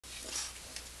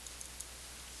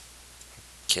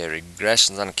Okay,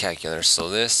 regressions on a calculator. So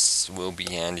this will be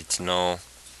handy to know.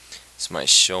 This might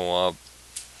show up.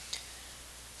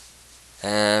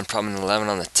 And problem 11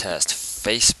 on the test.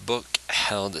 Facebook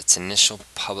held its initial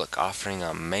public offering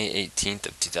on May 18th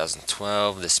of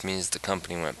 2012. This means the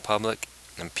company went public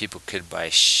and people could buy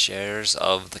shares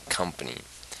of the company.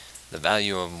 The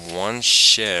value of one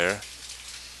share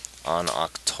on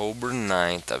October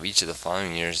 9th of each of the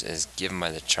following years is given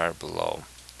by the chart below.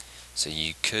 So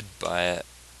you could buy it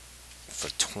for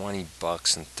 20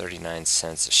 bucks and 39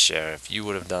 cents a share if you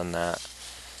would have done that.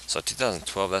 So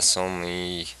 2012, that's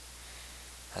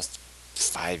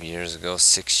 5 years ago,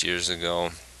 6 years ago.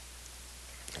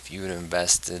 If you would have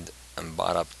invested and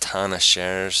bought up a ton of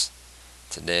shares,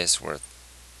 today it's worth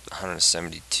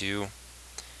 172. You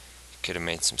could have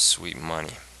made some sweet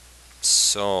money.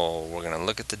 So we're going to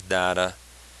look at the data.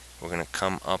 We're going to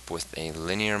come up with a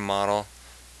linear model,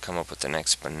 come up with an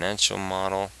exponential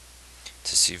model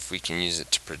to see if we can use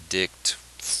it to predict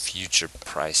future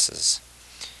prices.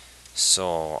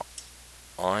 So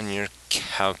on your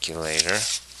calculator,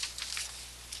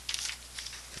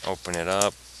 open it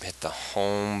up, hit the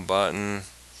home button.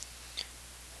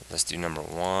 Let's do number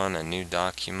 1, a new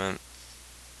document,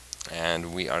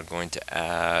 and we are going to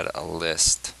add a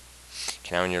list.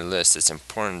 Okay, now in your list, it's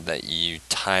important that you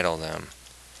title them.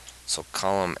 So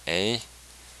column A,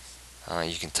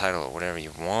 you can title it whatever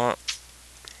you want,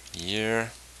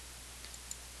 year,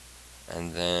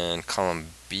 and then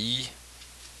column B,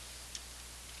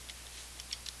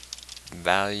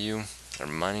 value or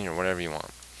money or whatever you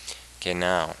want. Okay,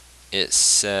 now it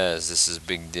says, this is a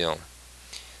big deal,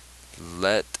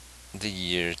 let the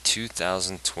year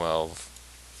 2012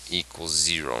 equal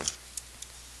 0.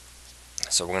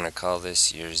 So we're going to call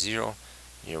this year 0,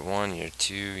 year 1, year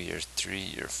 2, year 3,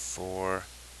 year 4,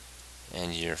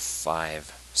 and year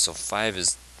 5. So 5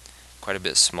 is quite a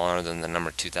bit smaller than the number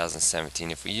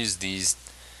 2017. If we use these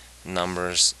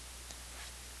numbers,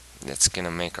 it's going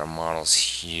to make our models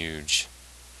huge.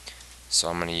 So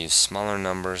I'm going to use smaller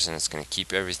numbers, and it's going to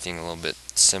keep everything a little bit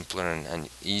simpler and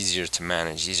easier to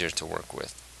manage, easier to work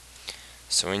with.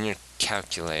 So in your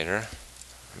calculator,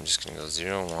 I'm just going to go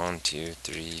 0, 1, 2,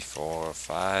 3, 4,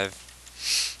 5.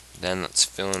 Then let's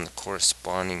fill in the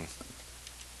corresponding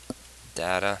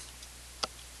data.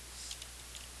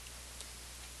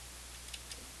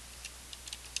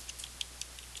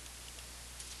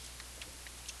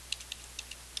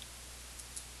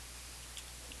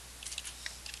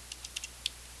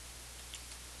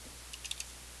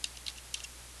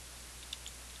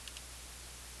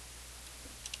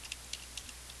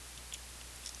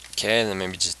 Okay, then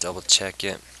maybe just double check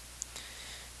it.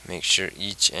 Make sure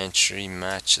each entry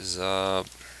matches up.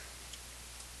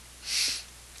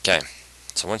 Okay,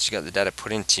 so once you got the data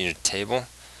put into your table,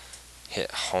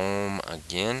 hit home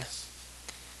again,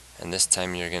 and this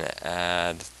time you're going to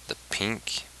add the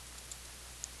pink,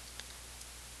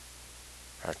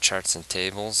 our charts and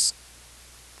tables.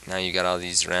 Now you got all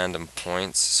these random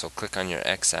points, so click on your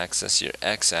x-axis. Your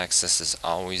x-axis is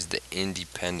always the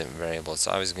independent variable. It's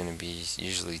always going to be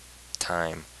usually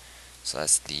time. So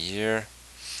that's the year.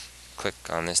 Click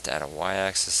on this to add a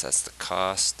y-axis, that's the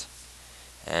cost.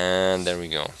 And there we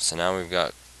go. So now we've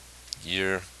got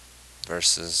year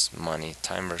versus money,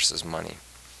 time versus money.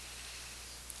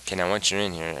 Okay, now once you're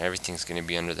in here, everything's going to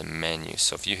be under the menu.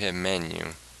 So if you hit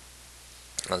menu,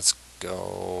 let's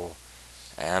go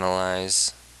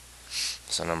analyze.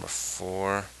 So number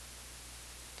 4,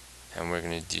 and we're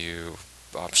going to do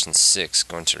option 6,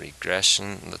 go into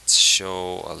regression. Let's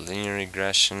show a linear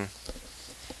regression.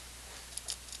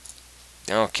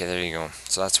 Okay, there you go.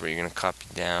 So that's where you're going to copy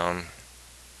down.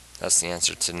 That's the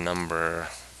answer to number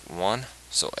 1,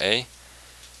 so A.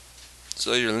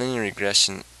 So your linear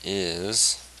regression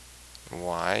is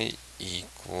y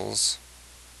equals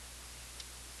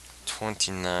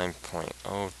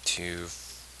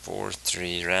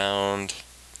 29.0243, round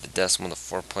the decimal to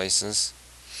 4 places,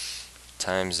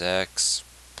 times x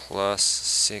plus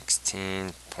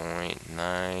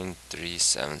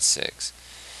 16.9376.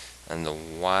 And the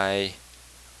y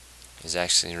is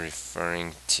actually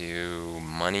referring to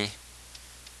money,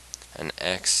 and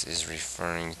x is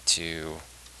referring to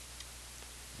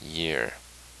year.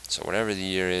 So whatever the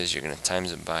year is, you're going to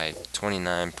times it by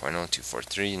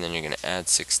 29.0243, and then you're going to add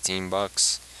 16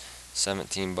 bucks,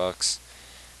 17 bucks,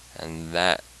 and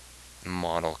that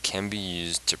model can be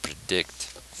used to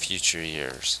predict future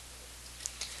years.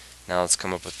 Now let's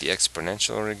come up with the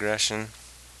exponential regression.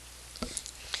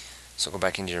 So go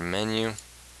back into your menu.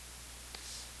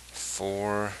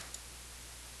 For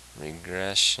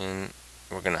regression,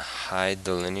 we're going to hide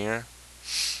the linear.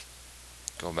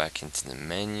 go back into the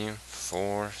menu,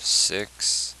 4,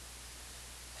 6,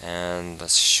 and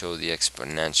let's show the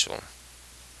exponential.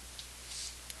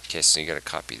 Okay, so you gotta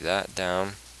copy that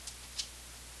down.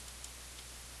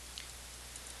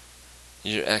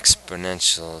 Your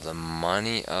exponential, the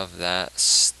money of that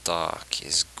stock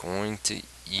is going to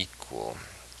equal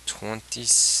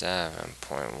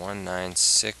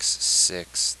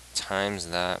 27.1966 times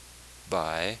that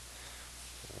by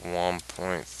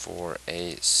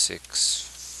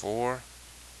 1.4864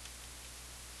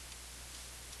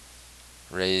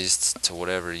 raised to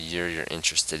whatever year you're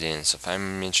interested in. So if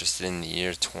I'm interested in the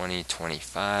year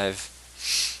 2025,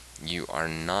 you are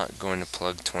not going to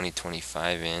plug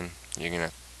 2025 in. You're going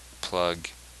to plug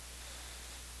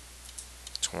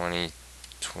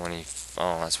 2020.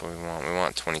 Oh, that's what we want. We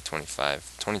want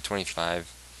 2025.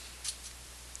 2025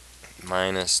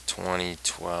 minus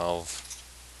 2012.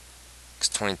 Because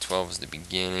 2012 is the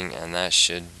beginning, and that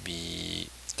should be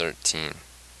 13.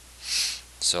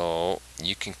 So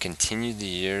you can continue the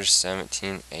years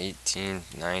 17, 18,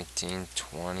 19,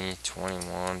 20,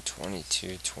 21,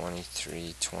 22,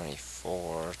 23,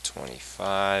 24,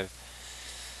 25.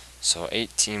 So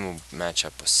 18 will match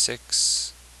up with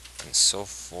 6, and so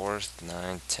forth,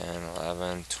 9, 10,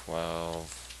 11,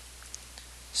 12.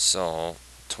 So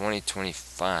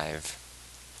 2025,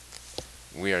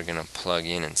 we are going to plug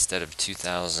in, instead of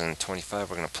 2025,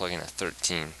 we're going to plug in a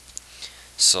 13.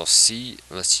 So see,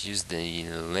 let's use the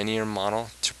linear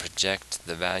model to project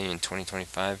the value in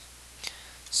 2025.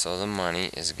 So the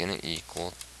money is going to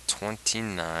equal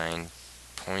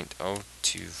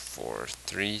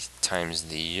 29.0243 times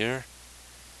the year,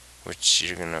 which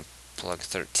you're going to plug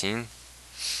 13,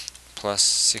 plus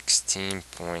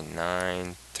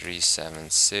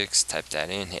 16.9376. Type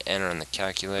that in, hit enter on the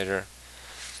calculator,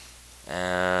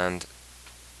 and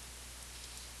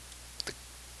the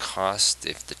cost,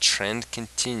 if the trend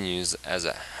continues as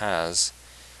it has,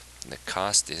 the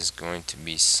cost is going to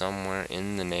be somewhere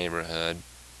in the neighborhood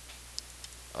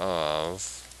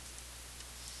of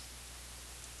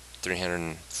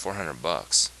 400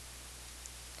 bucks.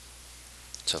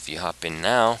 So if you hop in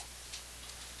now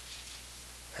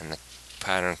and the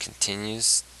pattern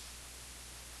continues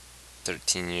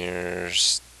 13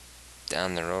 years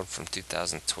down the road from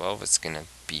 2012, it's going to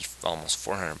be almost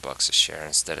 400 bucks a share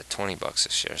instead of 20 bucks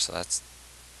a share. So that's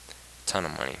a ton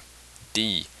of money.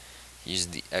 D, use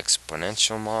the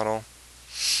exponential model.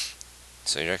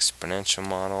 So your exponential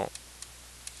model,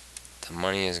 the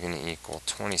money is going to equal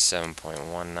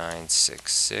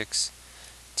 27.1966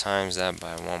 times that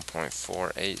by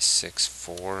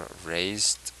 1.4864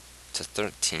 raised to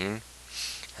 13.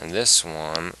 And this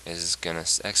one is going to,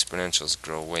 exponentials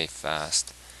grow way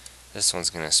fast. This one's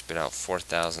going to spit out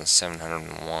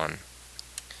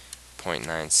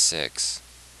 4,701.96.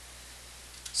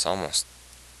 It's almost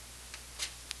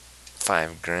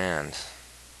 $5,000.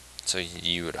 So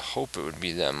you would hope it would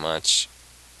be that much,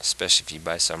 especially if you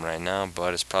buy some right now,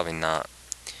 but it's probably not.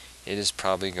 It is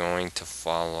probably going to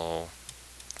follow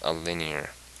a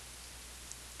linear,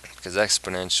 because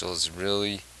exponential is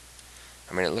really,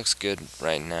 I mean, it looks good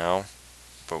right now,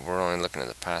 but we're only looking at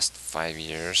the past 5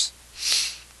 years,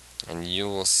 and you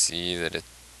will see that it,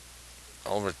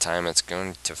 over time, it's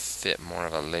going to fit more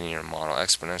of a linear model.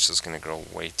 Exponential is going to grow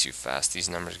way too fast. These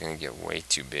numbers are going to get way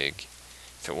too big.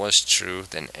 If it was true,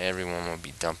 then everyone would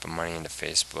be dumping money into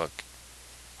Facebook,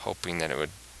 hoping that it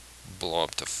would blow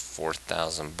up to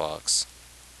 4,000 bucks.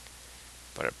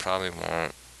 But it probably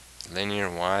won't. Linear,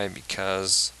 why?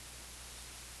 Because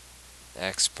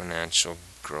exponential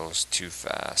grows too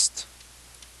fast.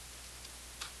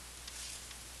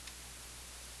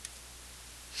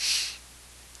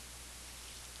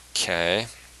 Okay.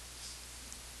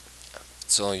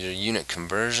 So your unit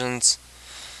conversions,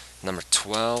 number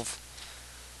 12.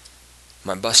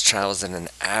 My bus travels at an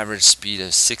average speed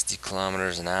of 60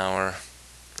 kilometers an hour.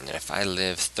 And if I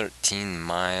live 13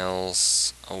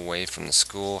 miles away from the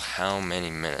school, how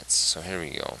many minutes? So here we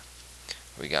go.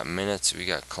 We got minutes, we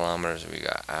got kilometers, we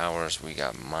got hours, we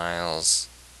got miles.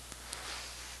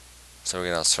 So we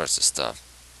got all sorts of stuff.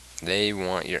 They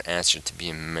want your answer to be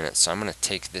in minutes. So I'm going to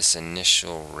take this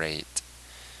initial rate.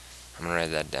 I'm going to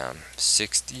write that down.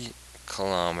 60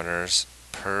 kilometers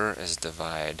per is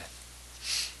divide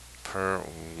per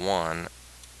 1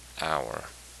 hour.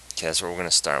 Okay, that's what we're going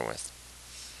to start with.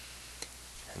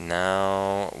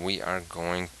 Now we are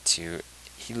going to,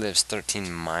 he lives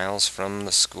 13 miles from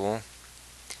the school,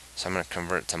 so I'm going to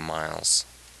convert to miles.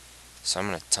 So I'm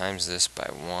going to times this by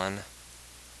 1,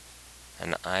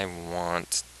 and I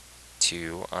want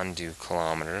to undo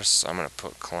kilometers, so I'm going to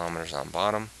put kilometers on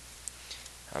bottom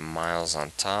and miles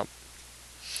on top,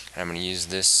 and I'm going to use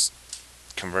this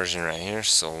conversion right here.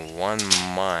 So 1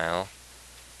 mile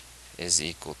is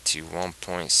equal to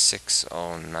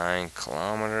 1.609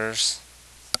 kilometers.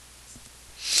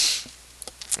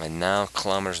 And now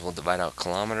kilometers will divide out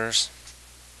kilometers,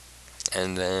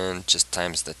 and then just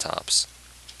times the tops.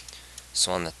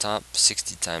 So on the top,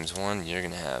 60 times 1, you're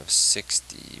going to have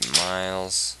 60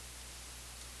 miles.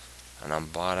 And on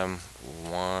bottom,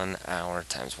 1 hour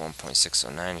times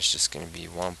 1.609 is just going to be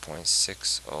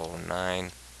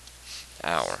 1.609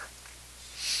 hour.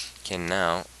 Okay,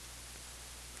 now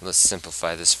let's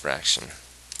simplify this fraction.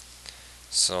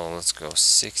 So let's go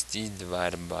 60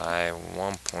 divided by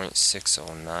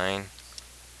 1.609,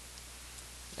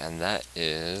 and that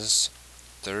is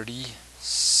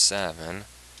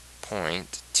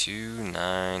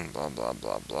 37.29 blah blah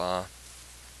blah blah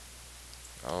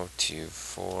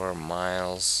 024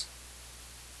 miles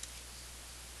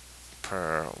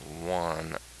per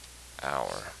 1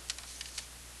 hour.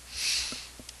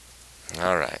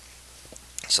 Alright,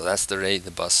 so that's the rate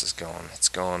the bus is going. It's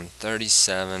going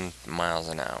 37 miles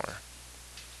an hour.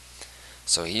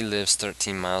 So he lives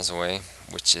 13 miles away,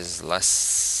 which is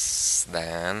less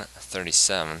than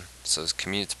 37. So his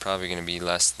commute's probably going to be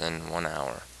less than 1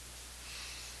 hour.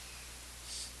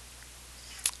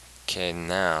 Okay,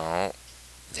 now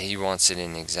he wants it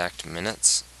in exact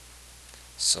minutes.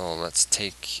 So let's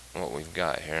take what we've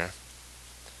got here.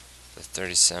 The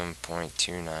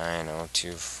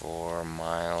 37.29024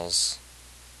 miles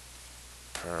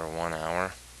per 1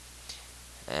 hour.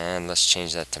 And let's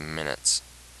change that to minutes.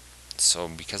 So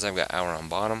because I've got hour on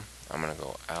bottom, I'm going to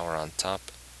go hour on top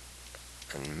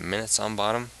and minutes on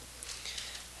bottom.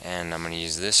 And I'm going to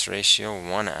use this ratio.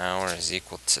 1 hour is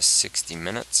equal to 60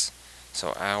 minutes.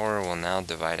 So hour will now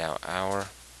divide out hour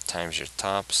times your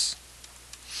tops.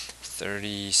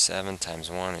 37 times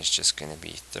 1 is just going to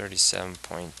be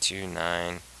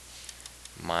 37.29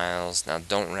 miles. Now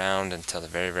don't round until the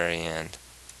very end.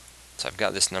 So I've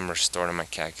got this number stored in my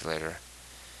calculator.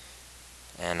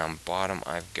 And on bottom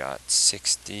I've got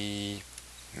 60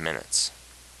 minutes.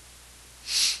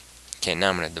 Okay, now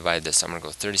I'm going to divide this. I'm going to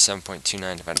go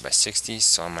 37.29 divided by 60.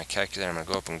 So on my calculator I'm going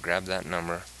to go up and grab that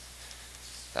number,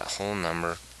 that whole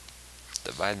number,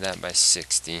 divide that by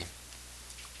 60,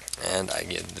 and I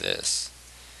get this.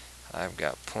 I've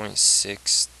got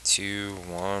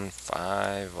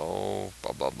 0.62150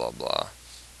 blah blah blah blah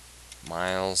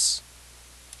miles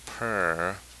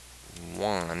per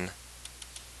 1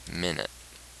 minute.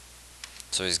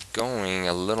 So he's going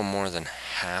a little more than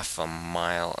half a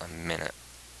mile a minute.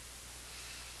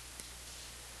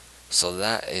 So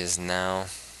that is now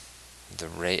the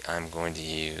rate I'm going to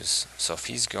use. So if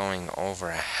he's going over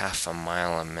a half a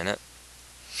mile a minute,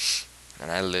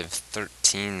 and I live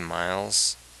 13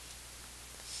 miles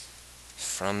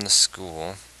from the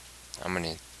school, I'm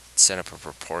going to set up a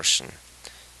proportion.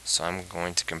 So I'm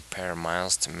going to compare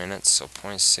miles to minutes. So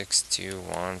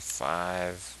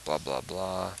 0.6215 blah blah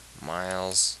blah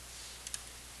miles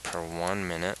per 1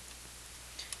 minute.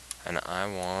 And I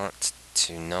want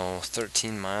to know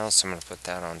 13 miles, so I'm going to put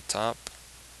that on top.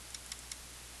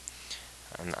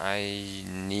 And I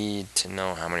need to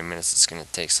know how many minutes it's going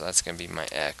to take, so that's going to be my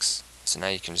x. So now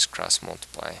you can just cross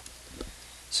multiply.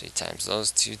 So you times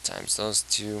those two,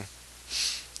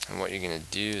 and what you're going to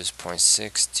do is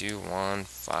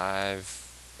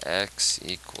 0.6215x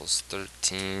equals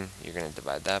 13. You're going to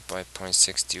divide that by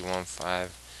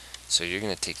 0.6215. So you're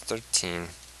going to take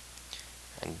 13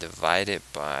 and divide it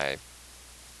by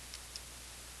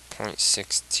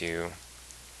 0.62,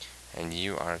 and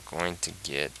you are going to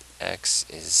get x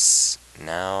is,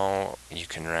 now you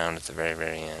can round at the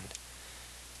very end.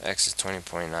 X is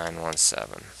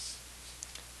 20.917,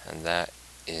 and that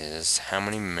is how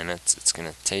many minutes it's going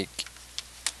to take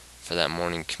for that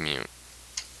morning commute.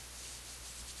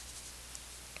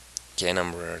 Okay,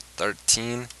 number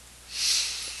 13.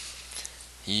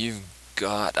 You've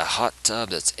got a hot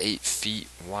tub that's 8 feet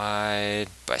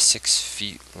wide by 6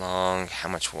 feet long. How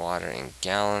much water in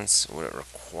gallons would it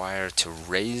require to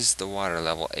raise the water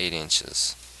level 8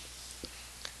 inches?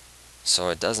 So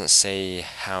it doesn't say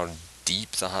how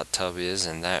deep the hot tub is,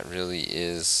 and that really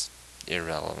is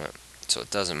irrelevant. So it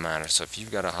doesn't matter. So if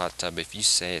you've got a hot tub, if you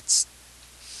say it's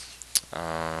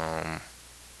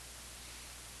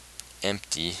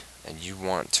empty and you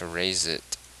want to raise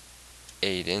it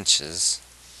 8 inches,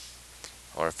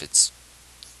 or if it's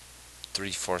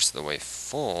 3/4 of the way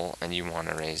full and you want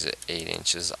to raise it 8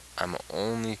 inches, I'm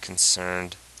only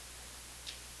concerned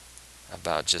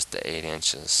about just the 8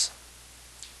 inches.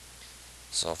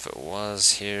 So if it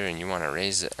was here and you want to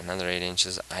raise it another 8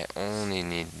 inches, I only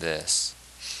need this.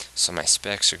 So my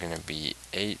specs are going to be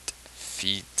 8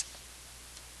 feet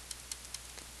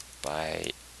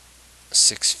by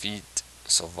 6 feet.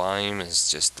 So volume is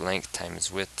just length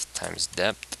times width times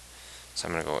depth. So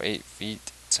I'm going to go 8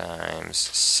 feet times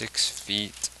 6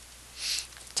 feet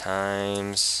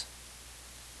times,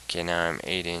 okay, now I'm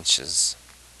 8 inches.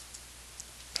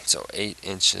 So 8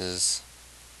 inches,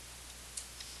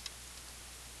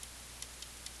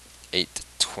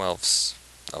 8/12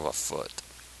 of a foot.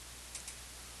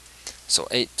 So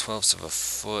 8/12 of a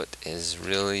foot is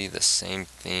really the same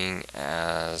thing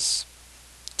as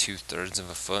 2/3 of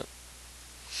a foot.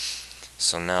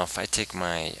 So now if I take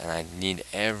and I need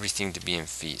everything to be in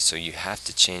feet, so you have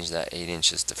to change that 8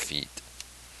 inches to feet.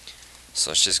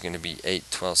 So it's just going to be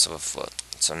 8/12 of a foot.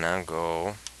 So now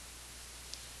go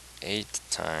 8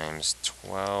 times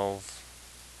 12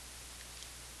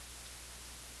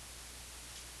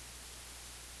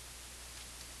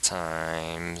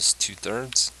 times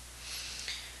 2/3,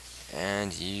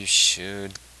 and you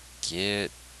should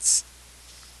get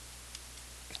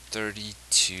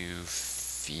 32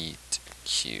 feet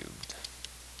cubed.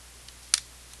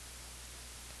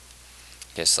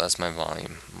 Okay, so that's my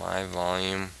volume. My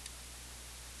volume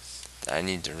that I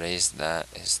need to raise that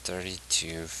is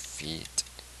 32 feet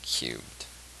cubed.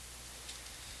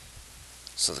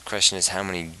 So the question is, how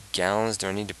many gallons do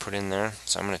I need to put in there?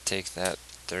 So I'm going to take that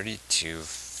 32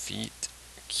 feet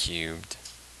cubed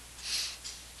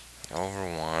over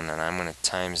 1, and I'm going to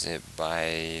times it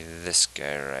by this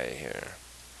guy right here.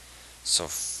 So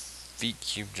feet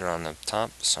cubed are on the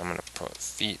top, so I'm going to put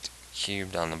feet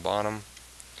cubed on the bottom,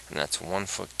 and that's 1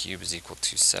 foot cubed is equal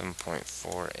to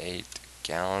 7.48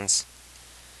 gallons.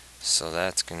 So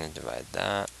that's going to divide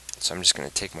that. So I'm just going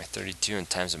to take my 32 and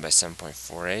times it by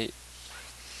 7.48.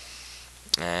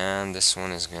 And this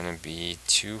one is going to be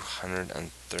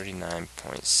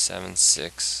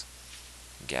 239.76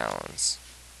 gallons.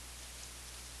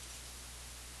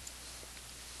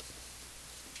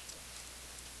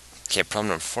 Okay, problem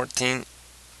number 14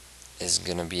 is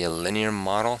going to be a linear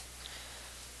model.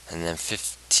 And then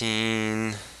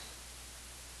 15,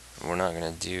 we're not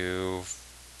going to do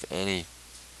any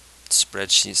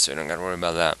spreadsheets, so you don't got to worry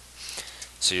about that.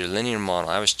 So your linear model,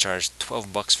 I was charged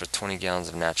 $12 for 20 gallons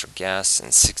of natural gas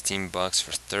and $16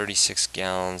 for 36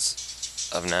 gallons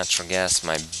of natural gas.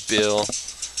 My bill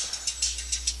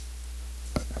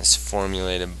is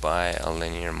formulated by a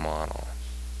linear model.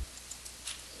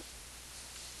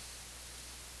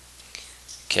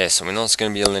 Okay, so we know it's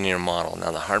going to be a linear model.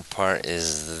 Now the hard part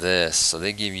is this. So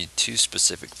they give you 2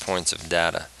 specific points of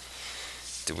data.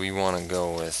 Do we want to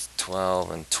go with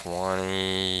 12 and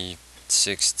 20,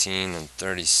 16 and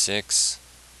 36?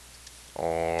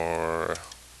 Or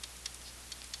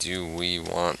do we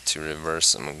want to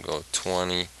reverse them and go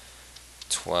 20,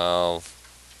 12,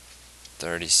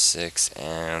 36,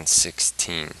 and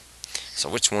 16? So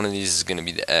which one of these is going to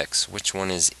be the X? Which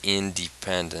one is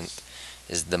independent?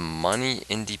 Is the money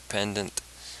independent,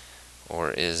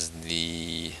 or is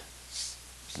the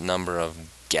number of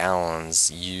gallons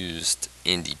used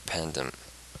independent?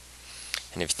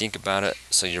 And if you think about it,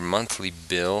 so your monthly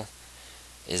bill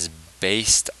is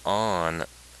based on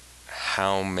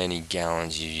how many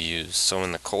gallons you use. So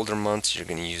in the colder months, you're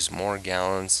going to use more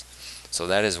gallons. So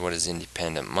that is what is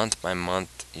independent. Month by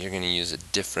month, you're going to use a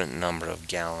different number of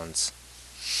gallons.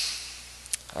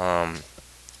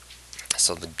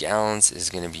 So the gallons is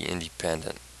going to be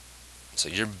independent. So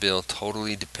your bill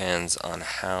totally depends on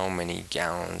how many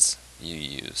gallons you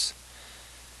use.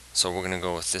 So we're going to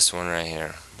go with this one right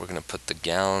here. We're going to put the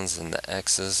gallons and the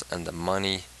X's and the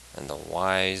money and the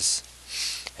Y's.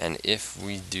 And if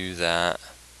we do that,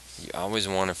 you always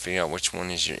want to figure out which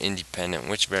one is your independent,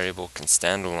 which variable can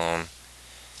stand alone,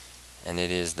 and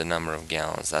it is the number of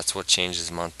gallons. That's what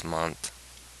changes month to month.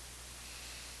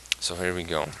 So here we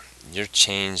go. Your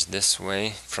change this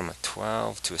way from a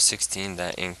 12 to a 16,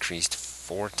 that increased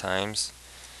 4 times,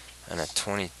 and a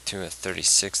 20 to a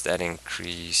 36, that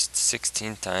increased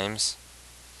 16 times.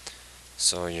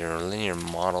 So your linear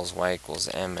model's y equals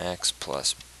mx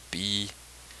plus b,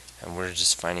 and we're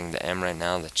just finding the m right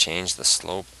now, the change, the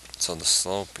slope. So the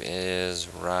slope is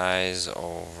rise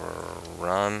over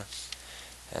run,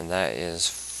 and that is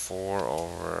 4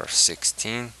 over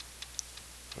 16,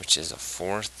 which is a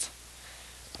fourth,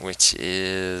 which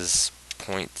is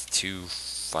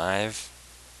 0.25,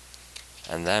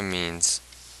 and that means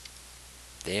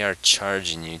they are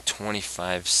charging you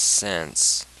 25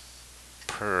 cents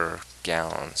per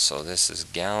gallon. So this is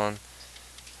gallon,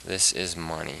 this is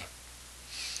money.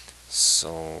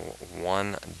 So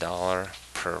 $1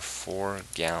 per 4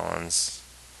 gallons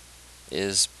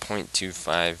is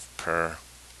 0.25 per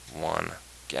 1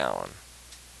 gallon.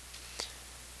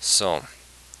 So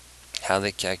how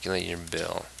they calculate your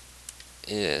bill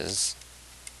is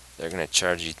they're going to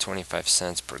charge you 25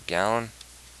 cents per gallon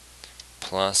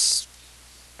plus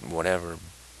whatever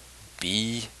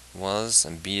B was,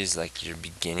 and B is like your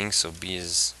beginning, so B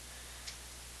is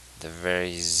the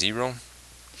very zero.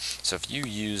 So if you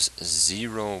use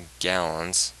 0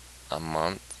 gallons a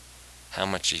month, how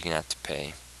much are you going to have to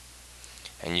pay?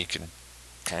 And you could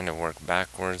kind of work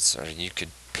backwards, or you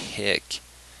could pick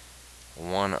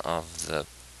one of the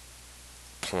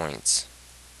points.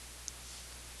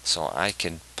 So I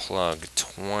could plug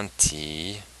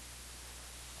 20.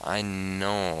 I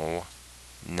know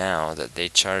now that they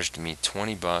charged me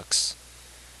 20 bucks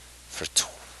for,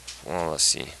 well, let's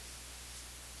see,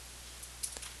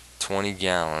 20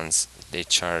 gallons. They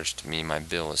charged me, my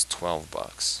bill was 12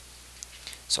 bucks.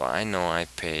 So I know I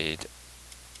paid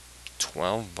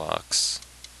 12 bucks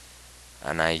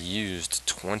and I used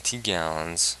 20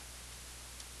 gallons,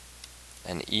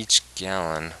 and each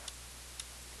gallon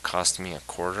cost me a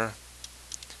quarter.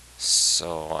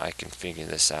 So I can figure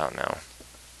this out now.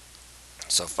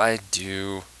 So if I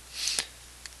do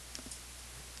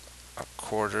a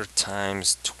quarter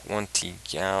times 20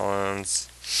 gallons,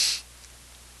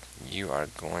 you are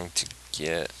going to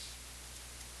get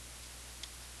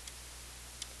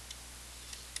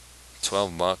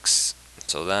 12 bucks.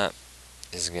 So that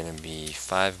is going to be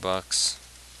 5 bucks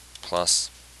plus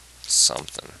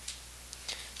something.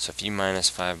 So if you minus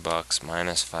 5 bucks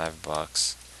minus 5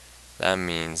 bucks, that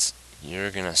means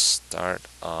you're going to start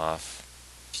off,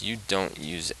 if you don't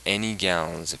use any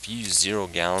gallons, if you use 0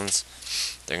 gallons,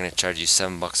 they're going to charge you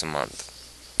 7 bucks a month.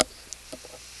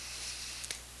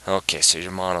 Okay, so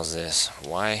your model is this: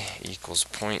 y equals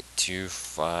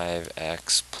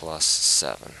 0.25x plus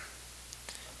 7.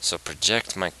 So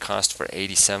project my cost for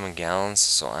 87 gallons.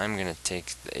 So I'm going to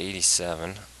take the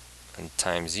 87 and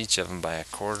times each of them by a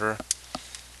quarter.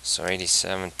 So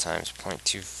 87 times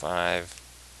 0.25,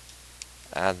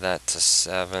 add that to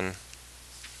 7,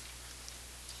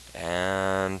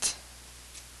 and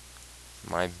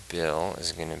my bill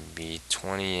is going to be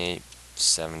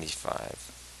 $28.75.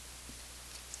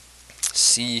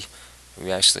 C,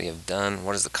 we actually have done.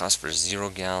 What is the cost for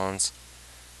 0 gallons?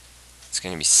 It's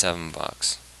going to be 7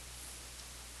 bucks.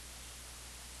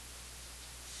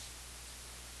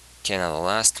 Okay, now the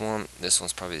last one, this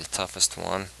one's probably the toughest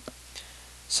one.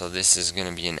 So this is going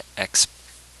to be an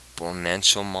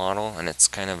exponential model, and it's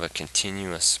kind of a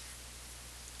continuous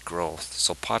growth.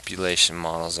 So population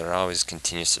models are always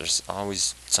continuous. There's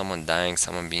always someone dying,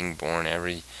 someone being born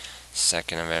every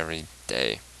second of every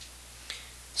day,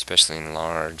 especially in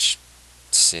large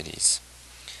cities.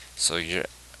 So your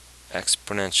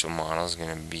exponential model is going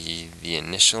to be the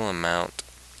initial amount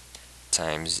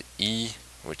times E,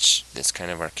 which is kind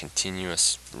of our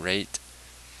continuous rate,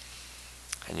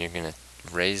 and you're going to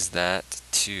raise that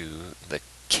to the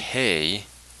K,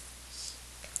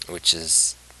 which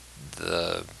is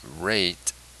the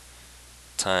rate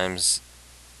times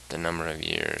the number of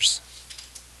years.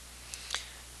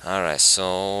 Alright,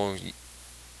 so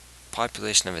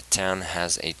population of a town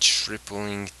has a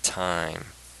tripling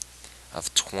time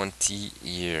of 20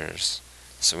 years.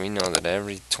 So we know that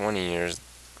every 20 years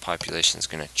population is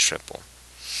going to triple.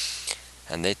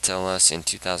 And they tell us in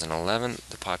 2011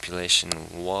 the population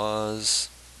was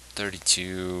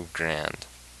 32 grand.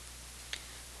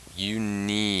 You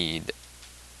need,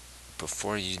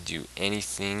 before you do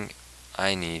anything,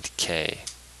 I need K.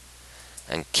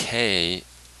 And K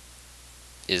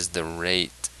is the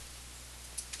rate,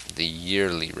 the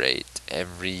yearly rate,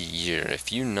 every year.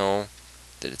 If you know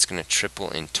that it's going to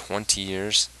triple in 20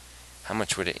 years, how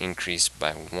much would it increase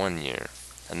by 1 year?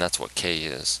 And that's what K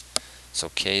is. So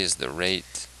K is the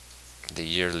rate, the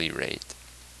yearly rate.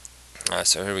 Alright,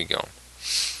 so here we go.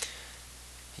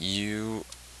 You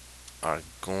are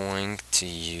going to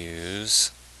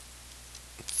use,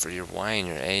 for your Y and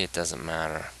your A, it doesn't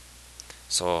matter.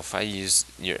 So if I use,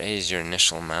 your A is your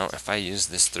initial amount, if I use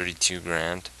this 32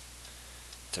 grand,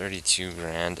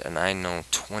 and I know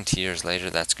 20 years later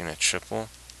that's going to triple.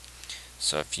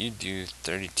 So if you do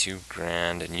 32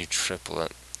 grand and you triple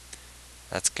it,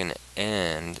 that's going to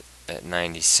end at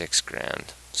 96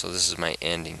 grand. So this is my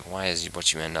ending. Y is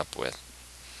what you end up with.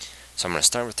 So I'm going to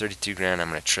start with 32 grand, I'm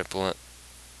going to triple it.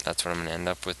 That's what I'm going to end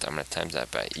up with. I'm going to times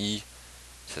that by E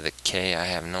to the K. I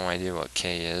have no idea what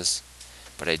K is,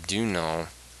 but I do know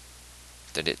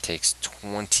that it takes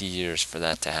 20 years for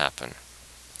that to happen.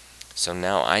 So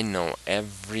now I know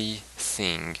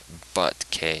everything but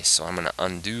K. So I'm going to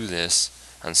undo this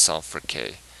and solve for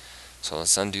K. So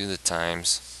let's undo the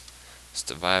times. Let's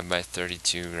divide by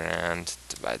 32 grand,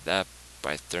 divide that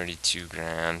by 32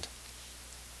 grand,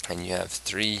 and you have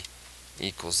 3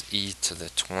 equals E to the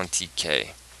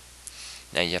 20K.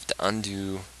 Now you have to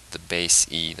undo the base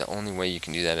e. The only way you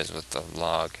can do that is with the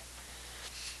log.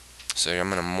 So I'm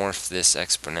going to morph this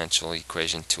exponential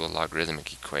equation to a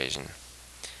logarithmic equation.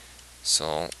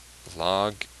 So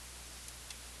log,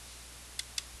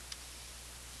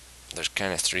 there's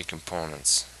kind of three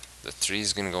components. The 3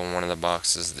 is going to go in one of the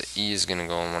boxes, the e is going to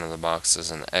go in one of the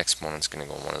boxes, and the exponent is going to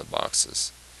go in one of the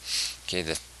boxes. Okay,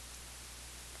 the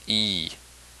e,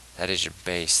 that is your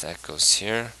base, that goes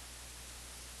here.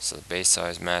 So the base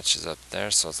always matches up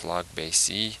there, so it's log base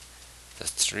e. The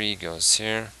 3 goes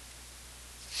here.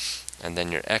 And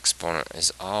then your exponent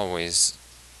is always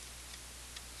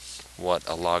what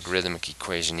a logarithmic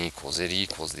equation equals. It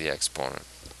equals the exponent.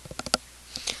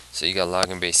 So you got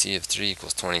log and base e of 3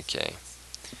 equals 20k.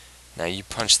 Now you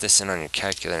punch this in on your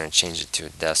calculator and change it to a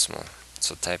decimal.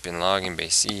 So type in log and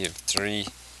base e of 3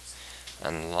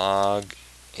 and log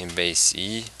and base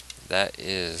e, that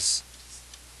is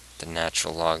the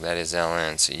natural log, that is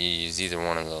ln, so you use either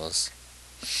one of those.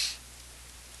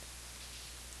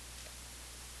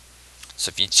 So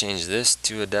if you change this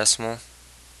to a decimal,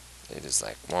 it is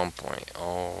like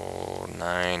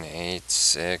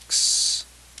 1.0986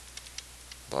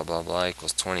 blah blah blah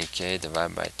equals 20k.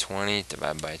 Divide by 20,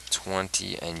 divide by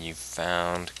 20, and you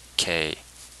found k.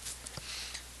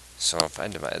 So if I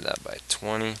divide that by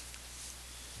 20,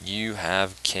 you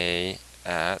have k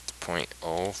at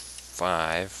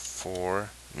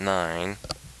 0.0549.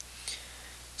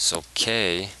 So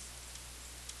k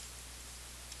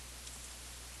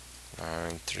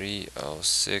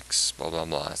 9306 blah blah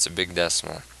blah. It's a big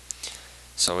decimal.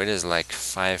 So it is like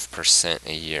 5%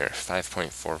 a year,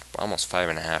 5.4, almost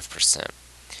 5.5%.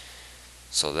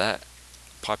 So that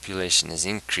population is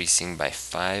increasing by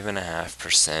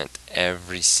 5.5%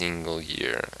 every single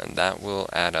year, and that will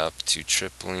add up to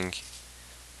tripling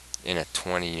in a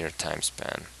 20-year time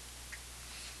span.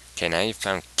 Okay, now you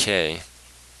found k.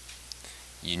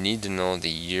 You need to know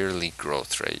the yearly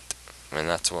growth rate, and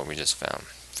that's what we just found,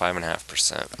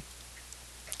 5.5%.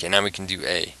 Okay, now we can do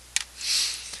a.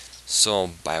 So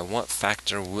by what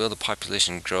factor will the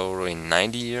population grow in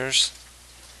 90 years?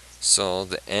 So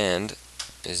the end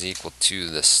is equal to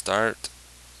the start,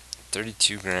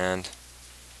 32 grand,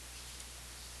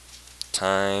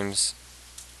 times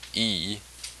e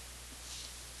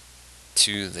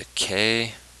to the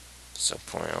k, so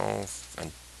 0.0,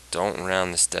 and don't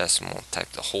round this decimal,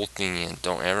 type the whole thing in,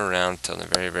 don't ever round till the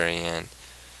very end,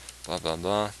 blah blah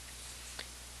blah,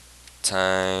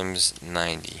 times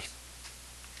 90.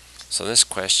 So this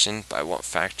question, by what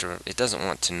factor, it doesn't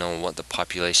want to know what the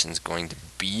population is going to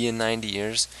be in 90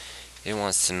 years. It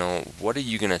wants to know, what are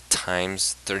you going to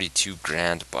times 32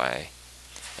 grand by?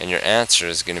 And your answer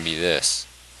is going to be this.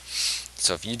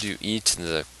 So if you do e to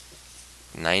the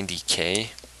 90k,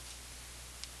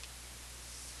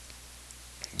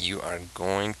 you are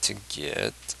going to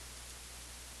get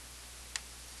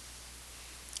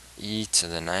e to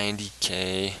the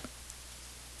 90k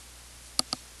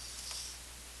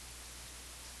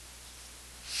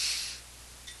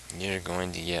you're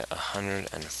going to get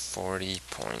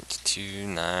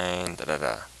 140.29 da da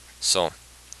da. So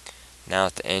now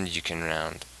at the end you can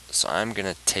round. So I'm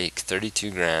going to take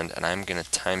 32 grand and I'm going to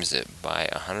times it by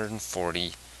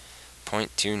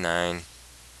 140.29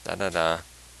 da da da,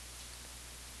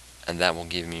 and that will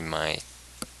give me my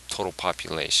total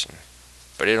population.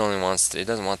 But it doesn't want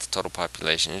the total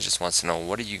population, it just wants to know,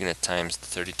 what are you going to times the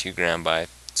 32 grand by?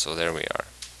 So there we are.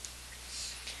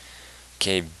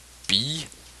 Okay, B,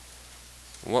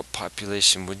 what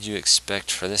population would you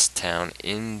expect for this town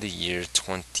in the year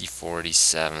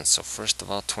 2047? So first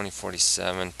of all,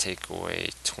 2047, take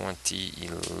away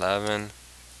 2011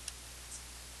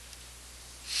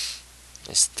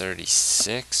 is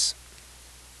 36.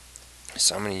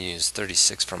 So I'm going to use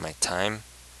 36 for my time.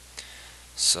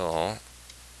 So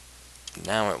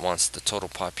now it wants the total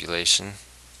population.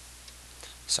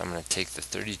 So I'm going to take the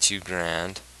 32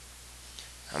 grand,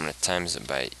 I'm going to times it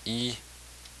by e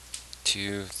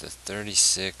to the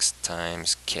 36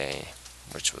 times k,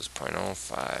 which was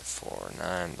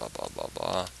 0.0549 blah blah blah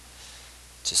blah.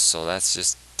 That's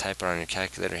just type it on your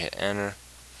calculator, hit enter,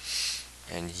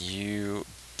 and you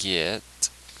get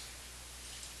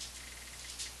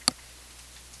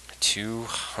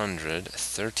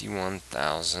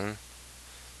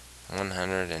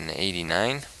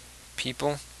 231,189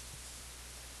 people.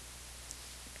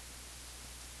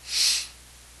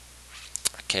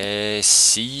 Okay,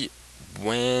 C,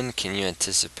 when can you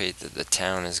anticipate that the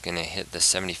town is going to hit the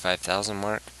 75,000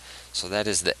 mark? So that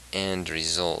is the end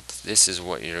result. This is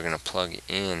what you're going to plug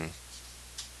in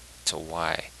to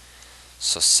Y.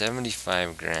 So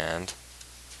 75 grand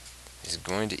is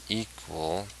going to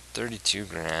equal 32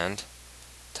 grand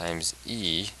times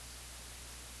e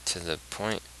to the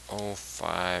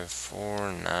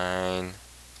 0.0549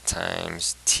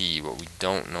 times t. What we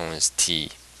don't know is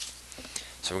t.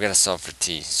 So we gotta solve for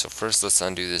t. So first let's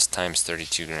undo this times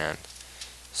 32 grand.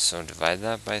 So divide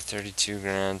that by 32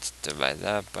 grand, divide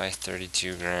that by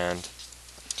 32 grand,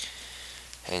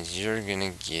 and you're gonna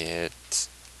get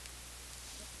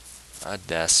a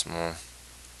decimal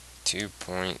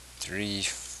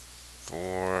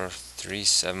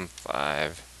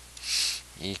 2.34375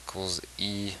 equals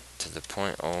e to the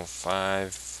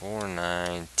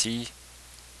 0.0549 t.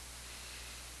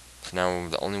 So now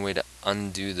the only way to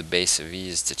undo the base of e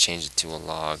is to change it to a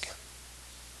log.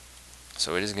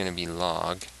 So it is going to be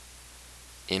log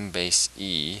in base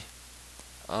e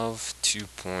of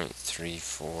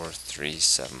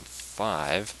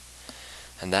 2.34375,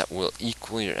 and that will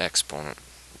equal your exponent.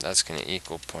 That's going to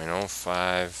equal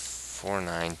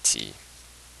 0.0549t.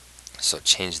 So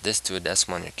change this to a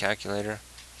decimal on your calculator,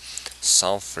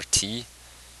 solve for t.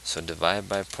 So divide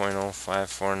by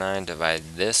 0.0549,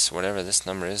 divide this, whatever this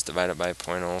number is, divide it by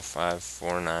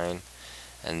 0.0549,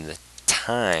 and the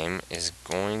time is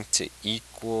going to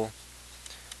equal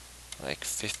like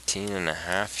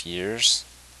 15.5 years.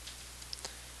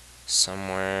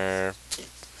 Somewhere,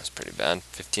 that's pretty bad,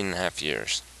 15.5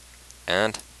 years.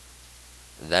 And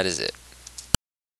that is it.